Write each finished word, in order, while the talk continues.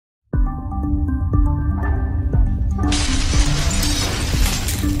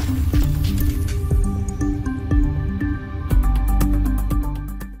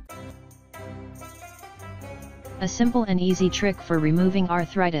A simple and easy trick for removing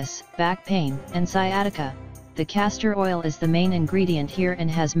arthritis, back pain, and sciatica. The castor oil is the main ingredient here and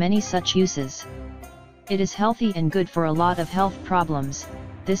has many such uses. It is healthy and good for a lot of health problems.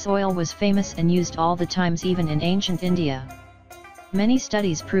 This oil was famous and used all the times even in ancient India. Many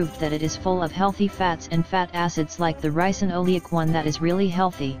studies proved that it is full of healthy fats and fat acids like the ricinoleic one that is really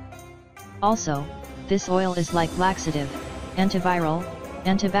healthy. Also, this oil is like laxative, antiviral,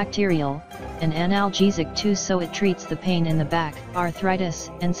 antibacterial, and analgesic too, so it treats the pain in the back, arthritis,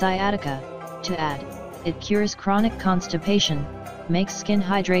 and sciatica. To add, it cures chronic constipation, makes skin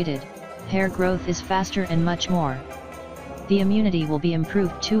hydrated, hair growth is faster and much more. The immunity will be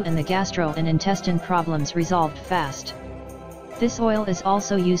improved too and the gastro and intestine problems resolved fast. This oil is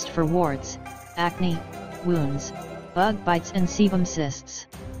also used for warts, acne, wounds, bug bites and sebum cysts.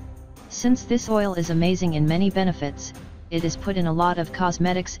 Since this oil is amazing in many benefits, it is put in a lot of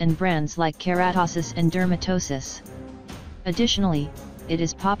cosmetics and brands like keratosis and dermatosis. Additionally, it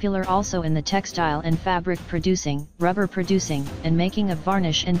is popular also in the textile and fabric producing, rubber producing, and making of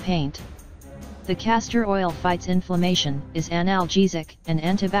varnish and paint. The castor oil fights inflammation, is analgesic and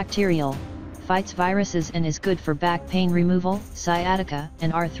antibacterial, fights viruses and is good for back pain removal, sciatica,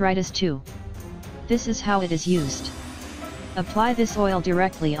 and arthritis too. This is how it is used. Apply this oil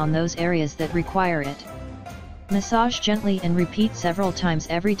directly on those areas that require it. Massage gently and repeat several times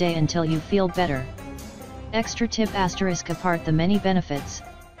every day until you feel better. Extra tip * apart the many benefits,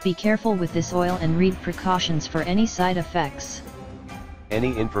 be careful with this oil and read precautions for any side effects.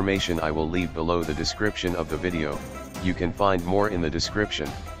 Any information I will leave below the description of the video, you can find more in the description.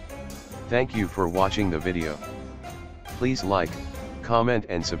 Thank you for watching the video. Please like, comment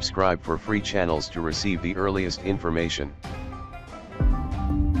and subscribe for free channels to receive the earliest information.